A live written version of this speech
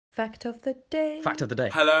Fact of the day. Fact of the day.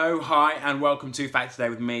 Hello, hi, and welcome to Fact Today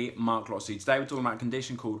with me, Mark Lotsu. Today we're talking about a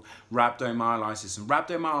condition called rhabdomyolysis. And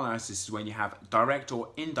rhabdomyolysis is when you have direct or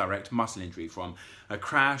indirect muscle injury from a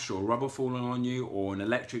crash or rubber falling on you, or an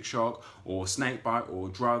electric shock, or snake bite, or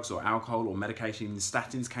drugs, or alcohol, or medication.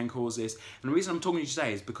 Statins can cause this. And the reason I'm talking to you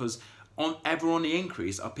today is because ever on the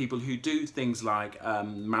increase are people who do things like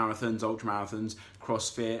marathons, ultramarathons,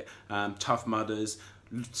 CrossFit, Tough Mudders,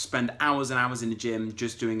 spend hours and hours in the gym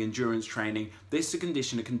just doing endurance training. This is a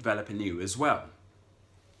condition that can develop in you as well.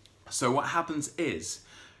 So what happens is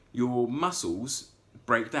your muscles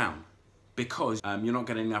break down because you're not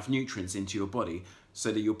getting enough nutrients into your body,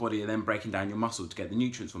 so that your body are then breaking down your muscle to get the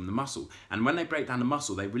nutrients from the muscle. And when they break down the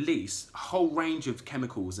muscle, they release a whole range of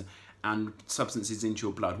chemicals and substances into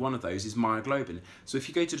your blood. One of those is myoglobin. So if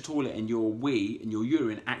you go to the toilet and your wee and your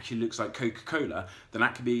urine actually looks like Coca-Cola, then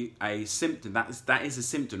that could be a symptom. That is a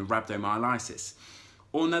symptom of rhabdomyolysis.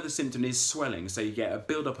 Or another symptom is swelling. So you get a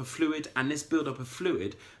build-up of fluid, and this build-up of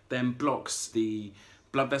fluid then blocks the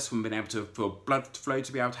blood vessel from being able to, for blood flow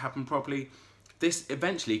to be able to happen properly. This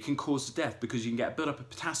eventually can cause death because you can get a build-up of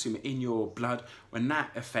potassium in your blood when that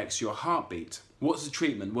affects your heartbeat. What's the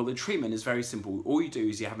treatment? Well, the treatment is very simple. All you do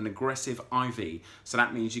is you have an aggressive IV. So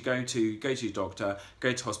that means you go to your doctor,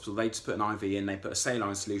 go to hospital, they just put an IV in, they put a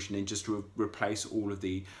saline solution in just to replace all of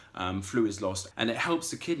the fluids lost. And it helps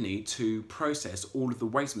the kidney to process all of the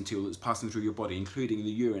waste material that's passing through your body, including the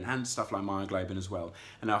urine and stuff like myoglobin as well,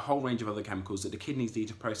 and a whole range of other chemicals that the kidneys need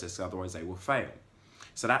to process, otherwise they will fail.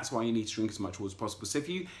 So that's why you need to drink as much water as possible. So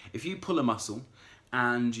if you pull a muscle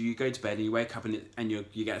and you go to bed and you wake up and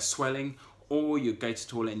you get a swelling, or you go to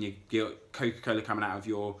the toilet and you get Coca-Cola coming out of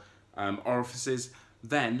your orifices,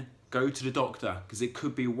 then go to the doctor, because it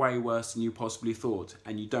could be way worse than you possibly thought,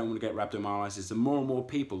 and you don't want to get rhabdomyolysis. And more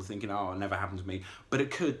people are thinking, oh, it never happened to me, but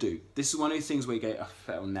it could do. This is one of those things where you go, oh,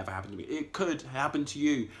 that'll never happen to me. It could happen to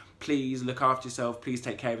you. Please look after yourself. Please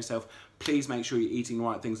take care of yourself. Please make sure you're eating the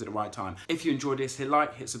right things at the right time. If you enjoyed this, hit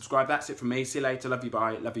like, hit subscribe. That's it from me. See you later. Love you,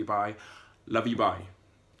 bye. Love you, bye. Love you, bye.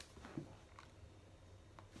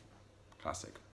 Classic.